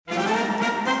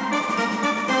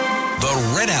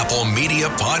Red Apple Media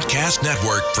Podcast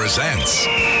Network presents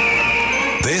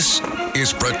This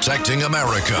is Protecting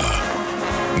America.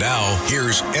 Now,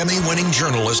 here's Emmy-winning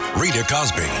journalist Rita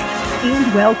Cosby.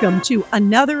 And welcome to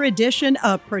another edition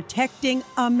of Protecting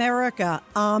America.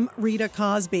 I'm Rita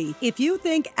Cosby. If you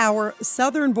think our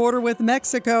southern border with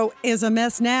Mexico is a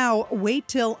mess now, wait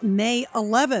till May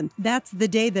 11th. That's the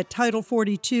day that Title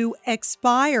 42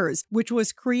 expires, which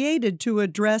was created to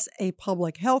address a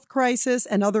public health crisis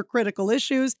and other critical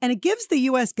issues. And it gives the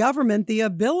U.S. government the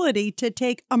ability to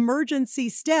take emergency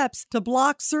steps to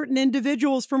block certain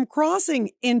individuals from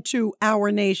crossing into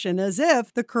our nation, as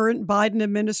if the current Biden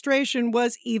administration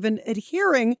was even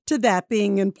adhering to that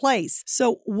being in place.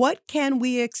 So what can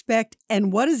we expect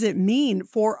and what does it mean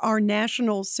for our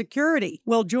national security?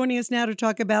 Well, joining us now to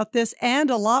talk about this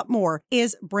and a lot more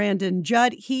is Brandon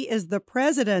Judd. He is the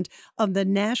president of the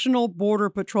National Border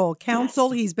Patrol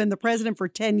Council. He's been the president for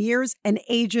 10 years, an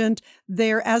agent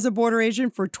there as a border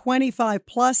agent for 25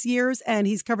 plus years, and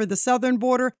he's covered the southern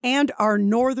border and our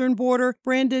northern border.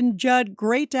 Brandon Judd,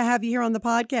 great to have you here on the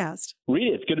podcast.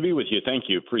 Rita, it's good to be with you. Thank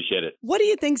you. Appreciate it. What do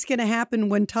you think is going to happen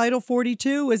when Title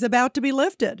 42 is about to be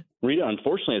lifted? Rita,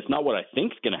 unfortunately, it's not what I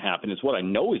think is going to happen. It's what I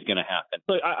know is going to happen.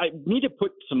 So I need to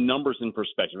put some numbers in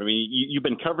perspective. I mean, you've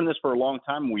been covering this for a long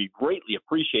time. We greatly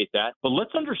appreciate that. But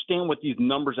let's understand what these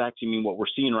numbers actually mean, what we're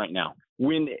seeing right now.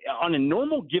 When on a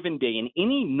normal given day, in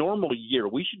any normal year,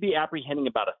 we should be apprehending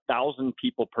about 1,000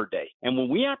 people per day. And when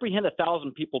we apprehend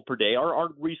 1,000 people per day, our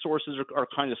resources are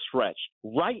kind of stretched.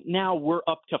 Right now, we're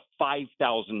up to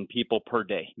 5,000 people per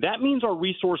day. That means our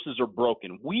resources are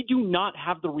broken. We do not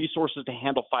have the resources to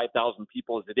handle 5,000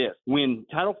 people as it is. When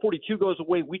Title 42 goes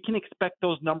away, we can expect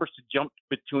those numbers to jump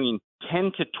between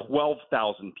 10 to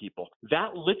 12,000 people.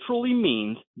 That literally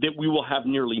means that we will have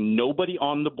nearly nobody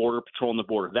on the border patrolling the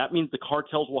border. That means the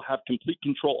cartels will have complete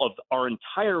control of our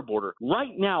entire border.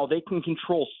 Right now, they can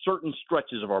control certain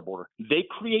stretches of our border. They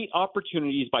create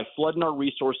opportunities by flooding our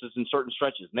resources in certain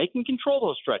stretches, and they can control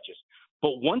those stretches.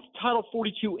 But once Title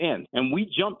 42 ends and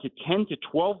we jump to 10 to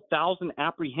 12,000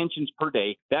 apprehensions per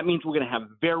day, that means we're going to have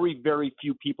very, very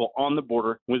few people on the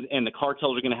border, and the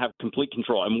cartels are going to have complete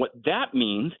control. And what that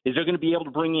means is they're going to be able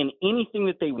to bring in anything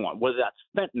that they want, whether that's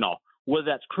fentanyl, whether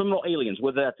that's criminal aliens,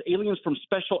 whether that's aliens from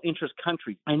special interest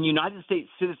countries. And United States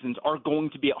citizens are going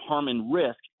to be at harm and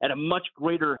risk at a much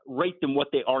greater rate than what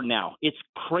they are now. It's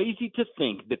crazy to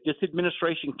think that this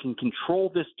administration can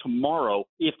control this tomorrow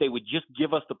if they would just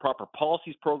give us the proper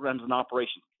policies, programs, and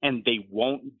operations. And they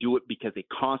won't do it because they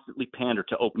constantly pander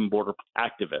to open border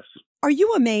activists. Are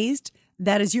you amazed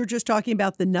that, as you're just talking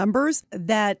about the numbers,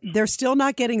 that they're still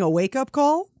not getting a wake-up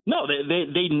call? No,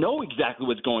 they know exactly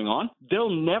what's going on.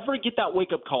 They'll never get that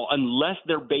wake-up call unless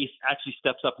their base actually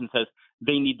steps up and says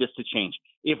they need this to change.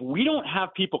 If we don't have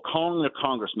people calling their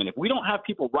congressmen, if we don't have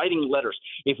people writing letters,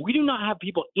 if we do not have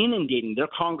people inundating their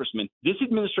congressmen, this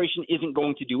administration isn't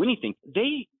going to do anything.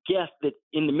 They guessed that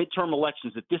in the midterm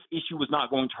elections that this issue was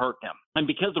not going to hurt them. And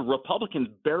because the Republicans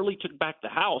barely took back the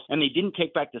House and they didn't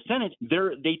take back the Senate,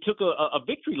 they took a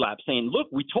victory lap saying, look,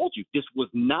 we told you this was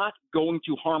not going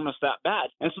to harm us that bad.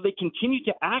 And so they continue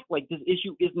to act like this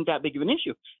issue isn't that big of an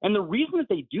issue. And the reason that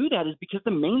they do that is because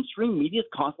the mainstream media is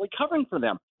constantly covering for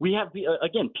them. We have,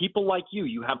 again, people like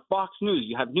you have Fox News,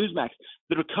 you have Newsmax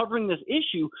that are covering this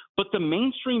issue, but the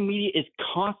mainstream media is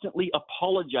constantly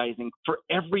apologizing for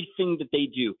everything that they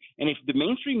do. And if the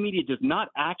mainstream media does not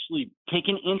actually take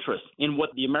an interest in what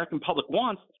the American public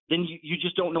wants, then you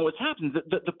just don't know what's happening.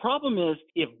 The problem is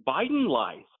if Biden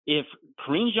lies, if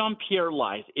Karine Jean-Pierre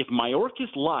lies, if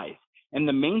Mayorkas lies, and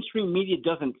the mainstream media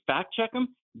doesn't fact check them,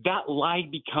 that lie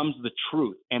becomes the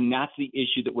truth. And that's the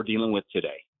issue that we're dealing with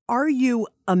today. Are you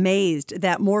amazed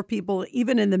that more people,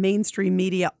 even in the mainstream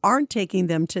media, aren't taking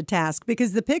them to task?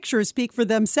 Because the pictures speak for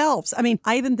themselves. I mean,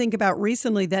 I even think about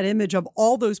recently that image of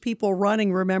all those people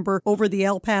running, remember, over the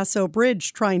El Paso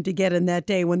Bridge trying to get in that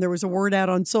day when there was a word out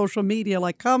on social media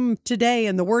like, come today,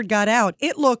 and the word got out.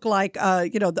 It looked like,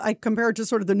 I compared to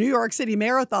sort of the New York City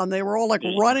Marathon. They were all like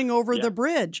running over the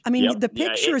bridge. I mean,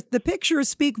 the pictures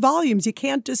speak volumes. You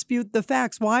can't dispute the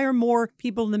facts. Why are more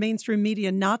people in the mainstream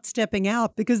media not stepping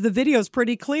out? Because the video is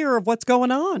pretty clear of what's going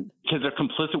on. Because they're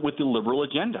complicit with the liberal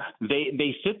agenda.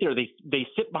 They sit there. They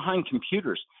sit behind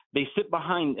computers. They sit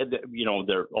behind,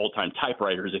 their old-time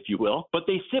typewriters, if you will. But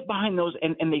they sit behind those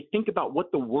and they think about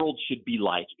what the world should be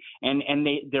like. And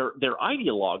they're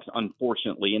ideologues,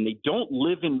 unfortunately, and they don't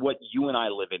live in what you and I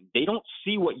live in. They don't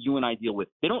see what you and I deal with.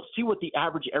 They don't see what the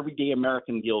average everyday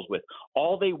American deals with.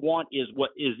 All they want is what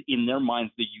is in their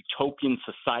minds the utopian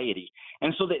society.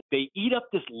 And so they eat up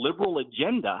this liberal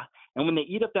agenda. And when they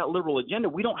eat up that liberal agenda,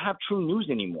 we don't have true news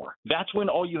anymore. That's when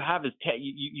all you have is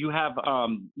you have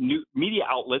new media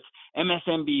outlets,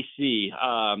 MSNBC,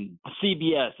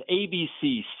 CBS,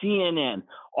 ABC, CNN,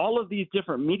 all of these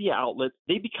different media outlets.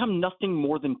 They become nothing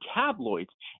more than tabloids,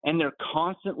 and they're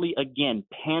constantly, again,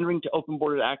 pandering to open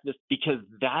border activists because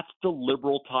that's the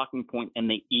liberal talking point, and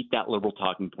they eat that liberal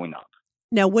talking point up.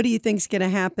 Now, what do you think is going to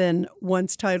happen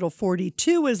once Title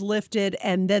 42 is lifted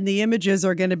and then the images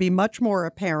are going to be much more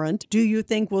apparent? Do you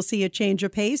think we'll see a change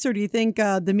of pace, or do you think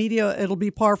the media, it'll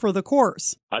be par for the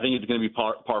course? I think it's going to be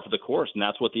par for the course, and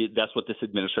that's what this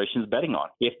administration is betting on.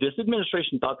 If this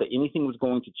administration thought that anything was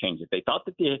going to change, if they thought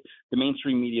that the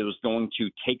mainstream media was going to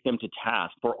take them to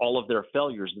task for all of their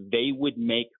failures, they would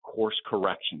make course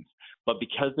corrections. But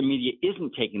because the media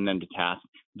isn't taking them to task,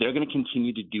 they're going to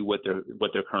continue to do what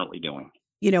they're currently doing.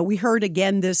 You know, we heard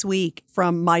again this week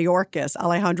from Alejandro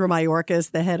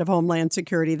Mayorkas, the head of Homeland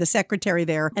Security, the secretary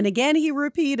there. And again, he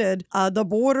repeated, the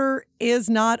border is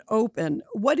not open.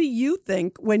 What do you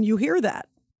think when you hear that?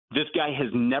 This guy has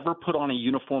never put on a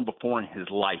uniform before in his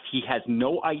life. He has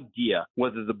no idea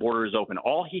whether the border is open.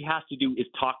 All he has to do is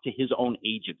talk to his own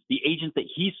agents, the agents that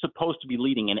he's supposed to be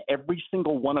leading, and every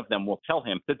single one of them will tell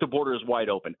him that the border is wide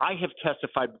open. I have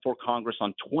testified before Congress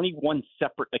on 21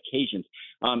 separate occasions.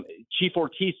 Chief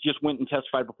Ortiz just went and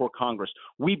testified before Congress.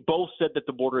 We both said that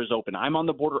the border is open. I'm on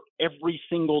the border every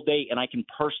single day, and I can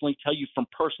personally tell you from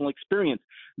personal experience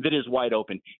that it is wide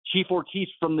open. Chief Ortiz,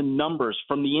 from the numbers,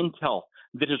 from the intel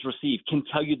that is received, can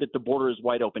tell you that the border is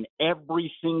wide open. Every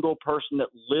single person that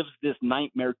lives this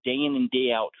nightmare day in and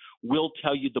day out will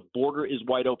tell you the border is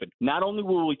wide open. Not only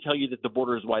will we tell you that the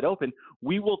border is wide open,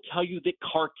 we will tell you that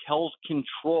cartels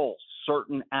control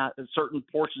certain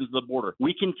portions of the border.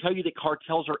 We can tell you that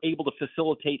cartels are able to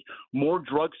facilitate more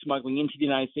drug smuggling into the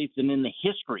United States than in the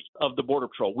history of the Border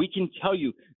Patrol. We can tell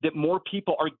you that more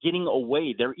people are getting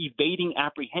away, they're evading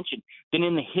apprehension than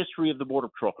in the history of the Border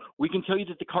Patrol. We can tell you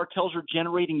that the cartels are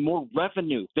generating more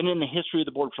revenue than in the history of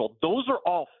the Border Patrol. Those are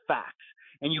all facts.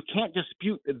 And you can't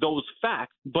dispute those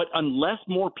facts, but unless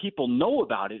more people know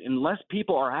about it, unless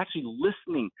people are actually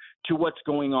listening to what's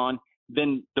going on,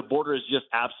 then the border is just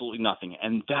absolutely nothing.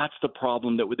 And that's the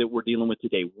problem that we're dealing with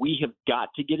today. We have got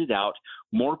to get it out.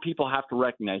 More people have to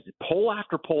recognize it. Poll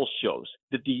after poll shows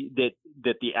that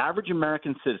the average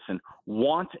American citizen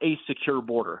wants a secure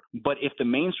border. But if the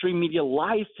mainstream media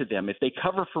lies to them, if they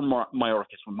cover for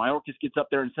Mayorkas, when Mayorkas gets up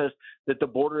there and says that the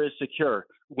border is secure,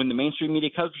 when the mainstream media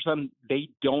covers them, they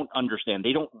don't understand.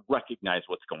 They don't recognize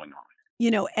what's going on. You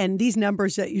know, and these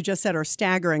numbers that you just said are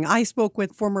staggering. I spoke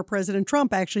with former President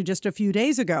Trump actually just a few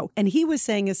days ago, and he was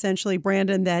saying essentially,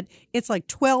 Brandon, that it's like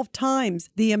 12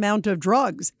 times the amount of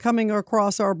drugs coming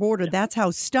across our border. That's how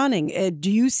stunning.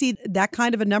 Do you see that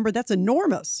kind of a number? That's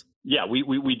enormous. Yeah, we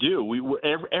do.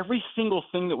 Every single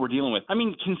thing that we're dealing with. I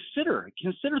mean, consider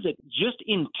that just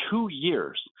in 2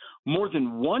 years, more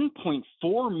than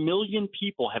 1.4 million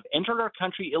people have entered our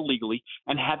country illegally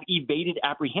and have evaded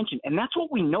apprehension. And that's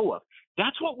what we know of.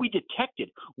 That's what we detected.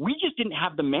 We just didn't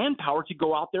have the manpower to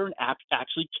go out there and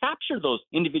actually capture those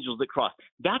individuals that crossed.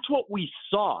 That's what we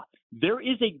saw. There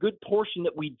is a good portion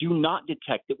that we do not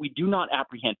detect, that we do not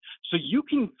apprehend. So you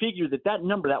can figure that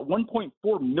number, that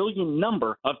 1.4 million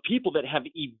number of people that have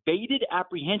evaded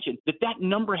apprehension, that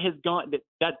number has gone,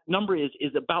 that number is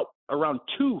about around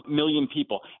 2 million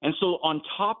people. And so on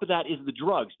top of that is the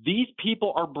drugs. These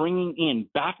people are bringing in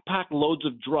backpack loads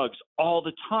of drugs all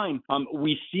the time.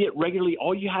 We see it regularly.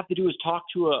 All you have to do is talk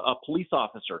to a police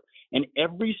officer, and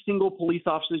every single police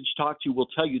officer that you talk to will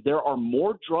tell you there are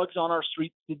more drugs on our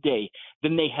streets today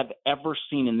than they have ever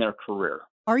seen in their career.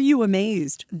 Are you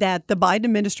amazed that the Biden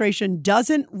administration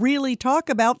doesn't really talk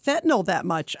about fentanyl that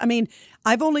much? I mean,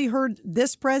 I've only heard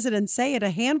this president say it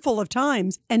a handful of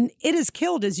times, and it has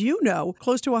killed, as you know,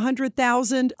 close to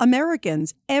 100,000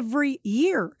 Americans every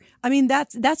year. I mean,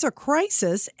 that's a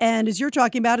crisis. And as you're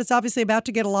talking about, it's obviously about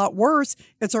to get a lot worse.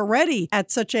 It's already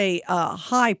at such a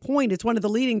high point. It's one of the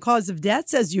leading causes of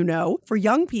deaths, as you know, for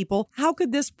young people. How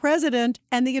could this president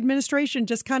and the administration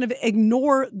just kind of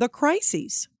ignore the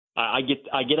crises? I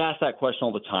get asked that question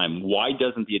all the time. Why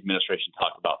doesn't the administration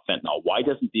talk about fentanyl? Why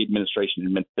doesn't the administration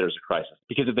admit that there's a crisis?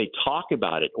 Because if they talk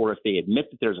about it, or if they admit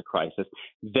that there's a crisis,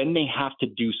 then they have to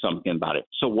do something about it.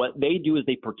 So what they do is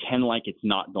they pretend like it's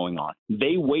not going on.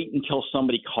 They wait until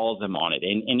somebody calls them on it.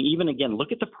 And even again,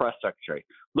 look at the press secretary.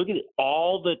 Look at it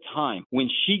all the time. When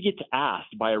she gets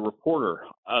asked by a reporter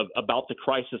about the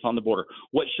crisis on the border,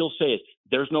 what she'll say is,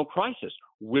 there's no crisis.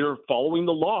 We're following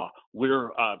the law. We're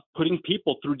putting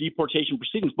people through deportation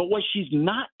proceedings. But what she's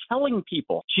not telling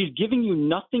people, she's giving you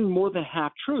nothing more than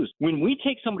half truths. When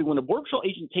a Border Patrol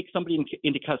agent takes somebody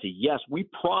into custody, yes, we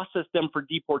process them for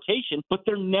deportation, but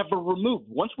they're never removed.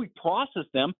 Once we process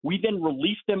them, we then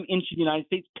release them into the United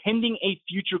States pending a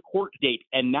future court date,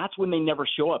 and that's when they never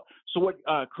show up. So what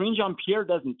Karine Jean-Pierre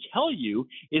doesn't tell you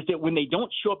is that when they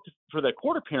don't show up for the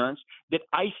court appearance, that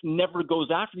ICE never goes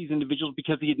after these individuals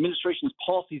because the administration's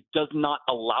policies does not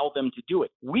allow them to do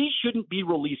it. We shouldn't be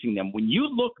releasing them. When you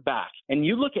look back and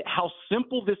you look at how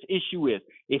simple this issue is,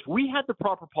 if we had the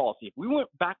proper policy, if we went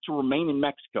back to remain in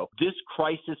Mexico, this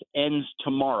crisis ends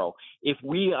tomorrow. If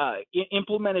we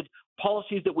implemented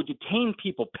policies that would detain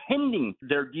people pending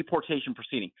their deportation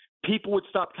proceeding, people would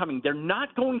stop coming. They're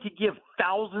not going to give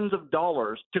thousands of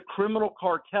dollars to criminal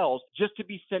cartels just to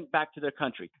be sent back to their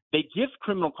country. They give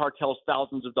criminal cartels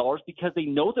thousands of dollars because they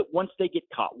know that once they get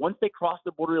caught, once they cross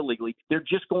the border illegally, they're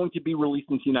just going to be released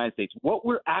into the United States. What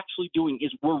we're actually doing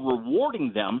is we're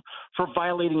rewarding them for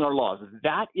violating our laws.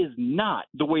 That is not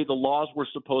the way the laws were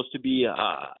supposed to be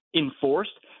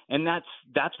enforced, and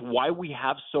that's why we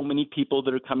have so many people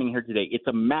that are coming here today. It's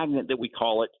a magnet that we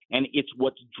call it, and it's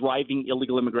what's driving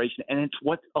illegal immigration, and it's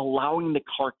what's allowing the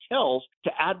cartels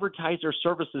to advertise their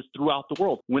services throughout the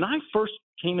world. When I first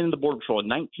came into the Border Patrol in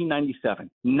 1997,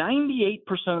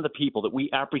 98% of the people that we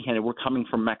apprehended were coming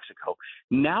from Mexico.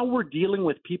 Now we're dealing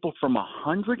with people from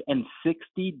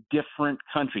 160 different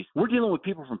countries. We're dealing with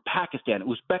people from Pakistan,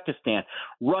 Uzbekistan,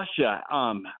 Russia,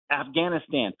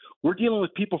 Afghanistan. We're dealing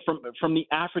with people from the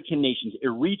African nations,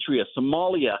 Eritrea,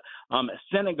 Somalia,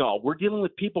 Senegal. We're dealing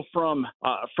with people from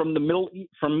the Middle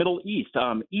East,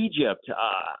 Egypt,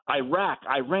 Iraq,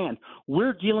 Iran.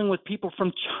 We're dealing with people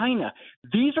from China.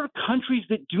 These are countries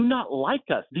that do not like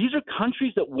us. These are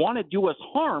countries that want to do us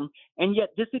harm, and yet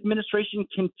this administration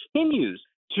continues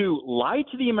to lie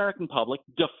to the American public,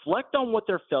 deflect on what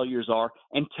their failures are,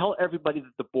 and tell everybody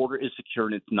that the border is secure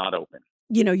and it's not open.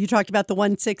 You know, you talked about the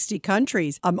 160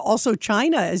 countries. Also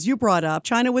China, as you brought up,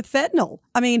 China with fentanyl.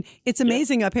 I mean, it's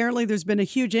amazing. Yeah. Apparently, there's been a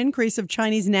huge increase of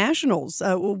Chinese nationals.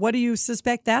 What do you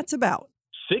suspect that's about?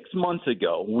 6 months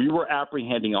ago, we were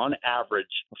apprehending on average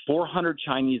 400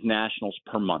 Chinese nationals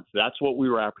per month. That's what we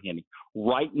were apprehending.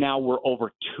 Right now, we're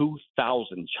over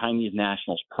 2,000 Chinese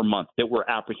nationals per month that we're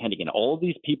apprehending. And all of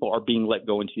these people are being let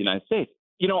go into the United States.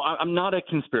 You know, I'm not a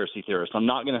conspiracy theorist. I'm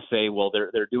not going to say, well,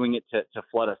 they're doing it to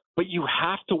flood us. But you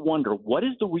have to wonder, what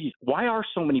is the reason? Why are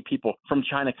so many people from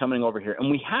China coming over here? And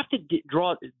we have to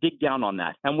dig down on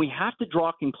that. And we have to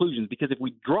draw conclusions, because if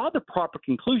we draw the proper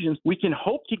conclusions, we can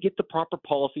hope to get the proper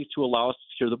policies to allow us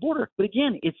to secure the border. But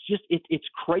again, it's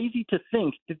crazy to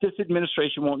think that this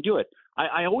administration won't do it.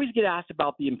 I always get asked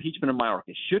about the impeachment of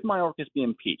Mayorkas. Should Mayorkas be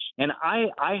impeached? And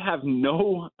I have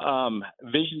no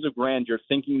visions of grandeur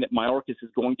thinking that Mayorkas is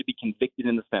going to be convicted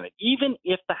in the Senate, even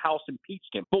if the House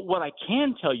impeached him. But what I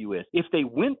can tell you is, if they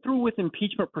went through with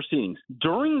impeachment proceedings,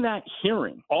 during that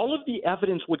hearing, all of the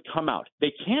evidence would come out.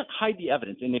 They can't hide the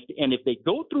evidence. And if they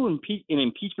go through an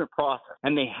impeachment process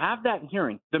and they have that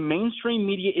hearing, the mainstream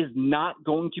media is not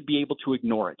going to be able to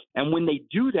ignore it. And when they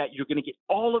do that, you're going to get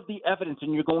all of the evidence,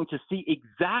 and you're going to see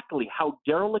exactly how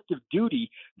derelict of duty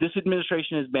this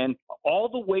administration has been, all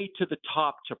the way to the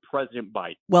top to President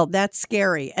Biden. Well, that's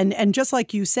scary. And just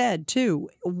like you said, too,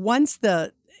 once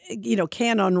the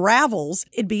can unravels,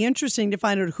 it'd be interesting to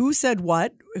find out who said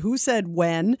what, who said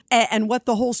when, and what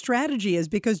the whole strategy is.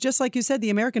 Because just like you said, the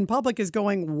American public is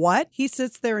going, what? He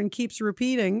sits there and keeps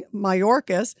repeating,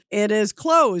 Mayorkas, it is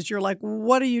closed. You're like,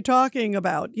 what are you talking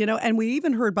about? And we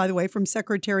even heard, by the way, from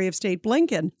Secretary of State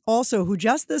Blinken, also, who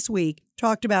just this week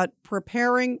talked about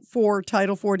preparing for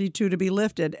Title 42 to be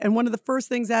lifted. And one of the first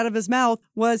things out of his mouth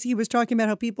was he was talking about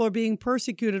how people are being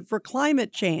persecuted for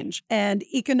climate change and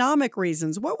economic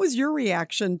reasons. What was your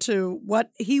reaction to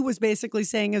what he was basically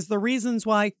saying as the reasons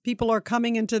why people are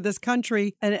coming into this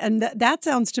country? And that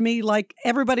sounds to me like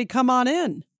everybody come on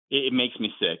in. It makes me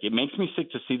sick. It makes me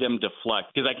sick to see them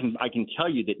deflect, because I can tell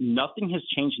you that nothing has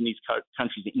changed in these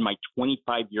countries in my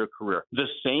 25-year career. The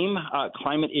same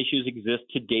climate issues exist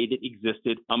today that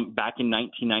existed back in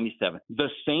 1997. The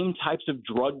same types of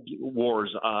drug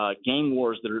wars, gang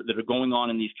wars that are going on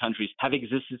in these countries have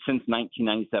existed since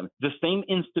 1997. The same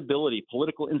instability,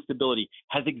 political instability,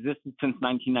 has existed since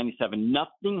 1997.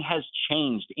 Nothing has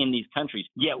changed in these countries.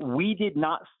 Yet we did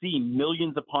not see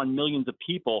millions upon millions of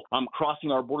people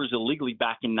crossing our border borders illegally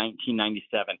back in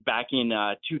 1997, back in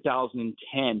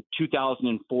 2010,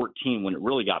 2014, when it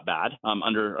really got bad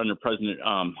under President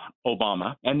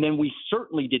Obama. And then we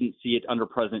certainly didn't see it under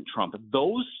President Trump.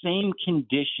 Those same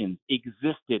conditions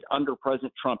existed under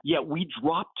President Trump, yet we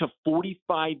dropped to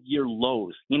 45-year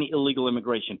lows in illegal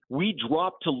immigration. We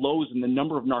dropped to lows in the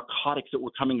number of narcotics that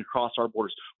were coming across our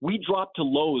borders. We dropped to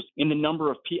lows in the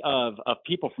number of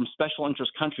people from special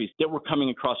interest countries that were coming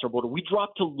across our border. We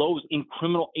dropped to lows in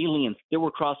criminal aliens that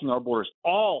were crossing our borders.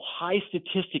 All high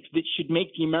statistics that should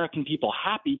make the American people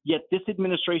happy, yet this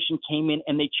administration came in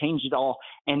and they changed it all,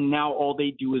 and now all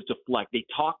they do is deflect. They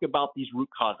talk about these root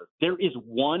causes. There is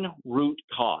one root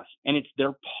cause, and it's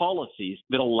their policies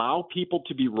that allow people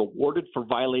to be rewarded for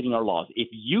violating our laws. If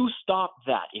you stop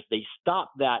that, if they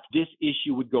stop that, this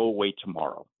issue would go away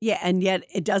tomorrow. Yeah, and yet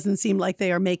it doesn't seem like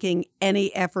they are making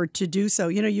any effort to do so.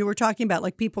 You know, you were talking about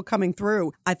like people coming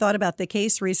through. I thought about the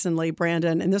case recently,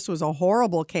 Brandon, and this was a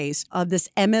horrible case of this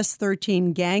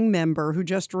MS-13 gang member who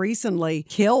just recently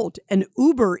killed an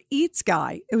Uber Eats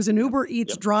guy. It was an Uber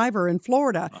Eats driver in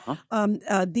Florida.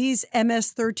 These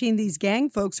MS-13, these gang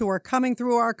folks who are coming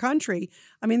through our country,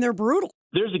 I mean, they're brutal.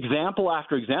 There's example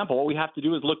after example. All we have to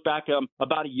do is look back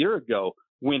about a year ago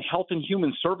when Health and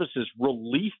Human Services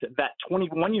released that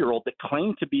 21-year-old that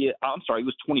claimed to be, he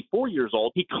was 24 years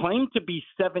old. He claimed to be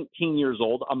 17 years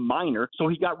old, a minor. So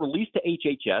he got released to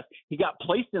HHS. He got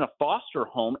placed in a foster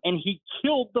home, and he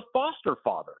killed the foster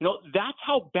father. You know, that's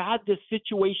how bad this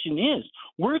situation is.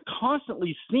 We're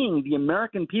constantly seeing the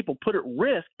American people put at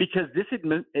risk because this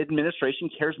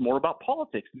administration cares more about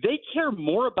politics. They care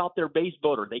more about their base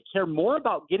voter. They care more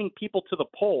about getting people to the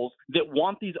polls that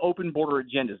want these open border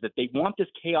agendas, that they want this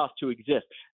chaos to exist.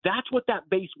 That's what that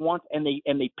base wants, and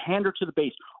they pander to the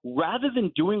base rather than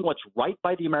doing what's right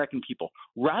by the American people,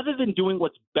 rather than doing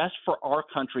what's best for our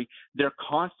country. They're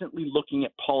constantly looking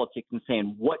at politics and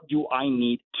saying, what do I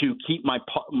need to keep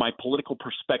my political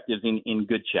perspectives in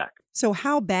good check? So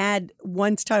how bad,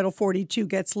 once Title 42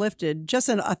 gets lifted, just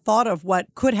a thought of what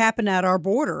could happen at our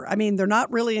border? I mean, they're not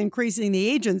really increasing the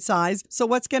agent size, so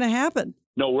what's going to happen?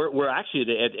 No, we're actually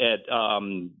at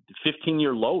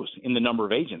 15-year lows in the number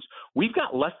of agents. We've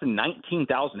got less than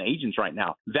 19,000 agents right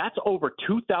now. That's over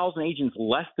 2,000 agents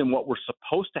less than what we're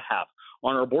supposed to have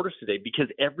on our borders today because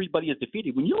everybody is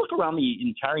defeated. When you look around the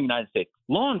entire United States,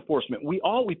 law enforcement, we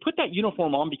put that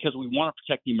uniform on because we want to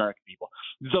protect the American people.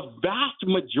 The vast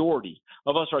majority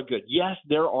of us are good. Yes,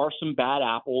 there are some bad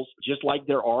apples, just like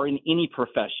there are in any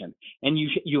profession, and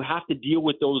you have to deal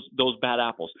with those bad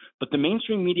apples. But the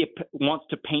mainstream media wants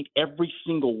to paint every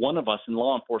single one of us in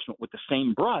law enforcement with the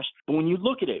same brush. But when you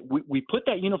look at it, we put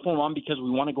that uniform on because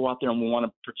we want to go out there and we want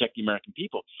to protect the American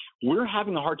people. We're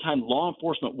having a hard time law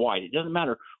enforcement wide. It doesn't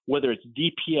matter whether it's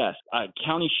DPS,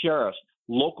 county sheriffs,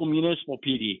 local municipal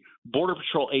PD, Border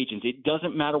Patrol agents. It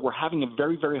doesn't matter. We're having a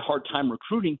very, very hard time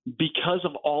recruiting because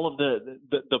of all of the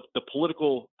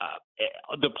political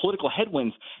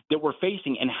headwinds that we're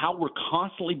facing and how we're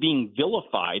constantly being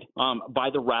vilified by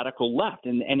the radical left.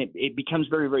 And it becomes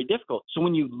very, very difficult. So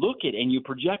when you look at and you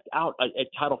project out at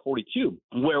Title 42,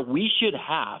 where we should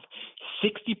have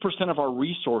 60% of our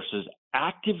resources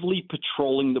actively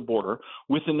patrolling the border,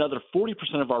 with another 40%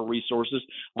 of our resources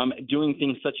doing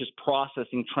things such as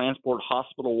processing, transport,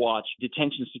 hospital watch,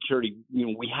 detention security. You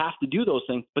know, we have to do those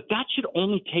things, but that should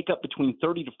only take up between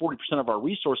 30 to 40% of our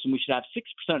resources, and we should have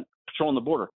 6% patrolling the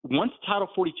border. Once Title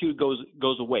 42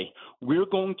 goes away, we're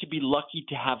going to be lucky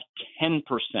to have 10%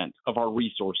 of our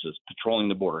resources patrolling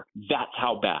the border. That's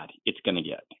how bad it's going to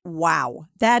get. Wow.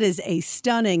 That is a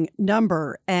stunning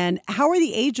number. And how are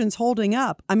the agents holding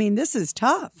up? I mean, this is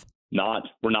tough.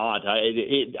 We're not.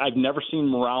 I've never seen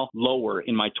morale lower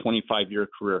in my 25-year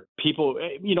career. People,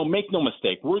 make no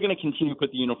mistake. We're going to continue to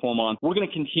put the uniform on. We're going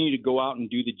to continue to go out and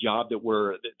do the job that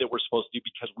we're supposed to do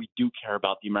because we do care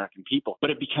about the American people.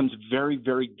 But it becomes very,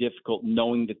 very difficult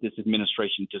knowing that this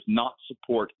administration does not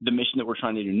support the mission that we're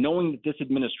trying to do, knowing that this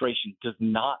administration does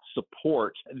not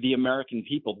support the American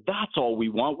people. That's all we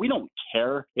want. We don't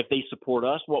care if they support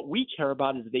us. What we care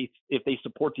about is if they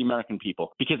support the American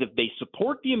people. Because if they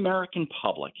support the American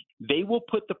public, they will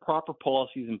put the proper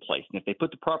policies in place. And if they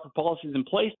put the proper policies in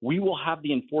place, we will have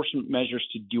the enforcement measures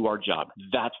to do our job.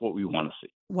 That's what we want to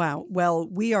see. Wow. Well,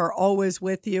 we are always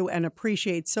with you and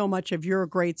appreciate so much of your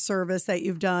great service that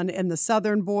you've done in the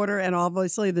southern border and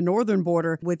obviously the northern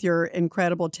border with your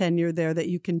incredible tenure there that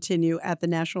you continue at the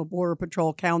National Border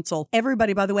Patrol Council.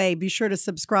 Everybody, by the way, be sure to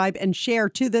subscribe and share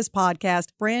to this podcast.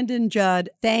 Brandon Judd,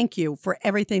 thank you for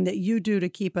everything that you do to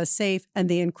keep us safe and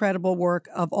the incredible work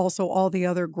of all also all the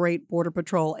other great Border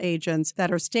Patrol agents that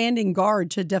are standing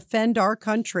guard to defend our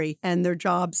country. And their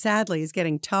job, sadly, is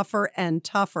getting tougher and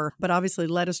tougher. But obviously,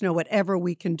 let us know whatever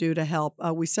we can do to help.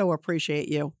 We so appreciate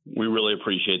you. We really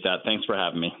appreciate that. Thanks for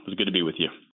having me. It was good to be with you.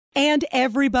 And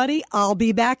everybody, I'll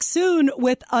be back soon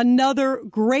with another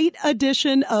great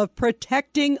edition of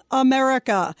Protecting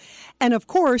America. And of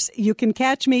course, you can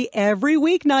catch me every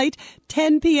weeknight,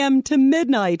 10 p.m. to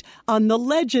midnight on the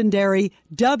legendary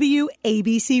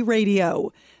WABC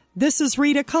Radio. This is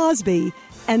Rita Cosby,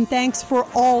 and thanks for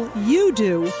all you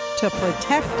do to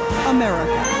protect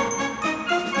America.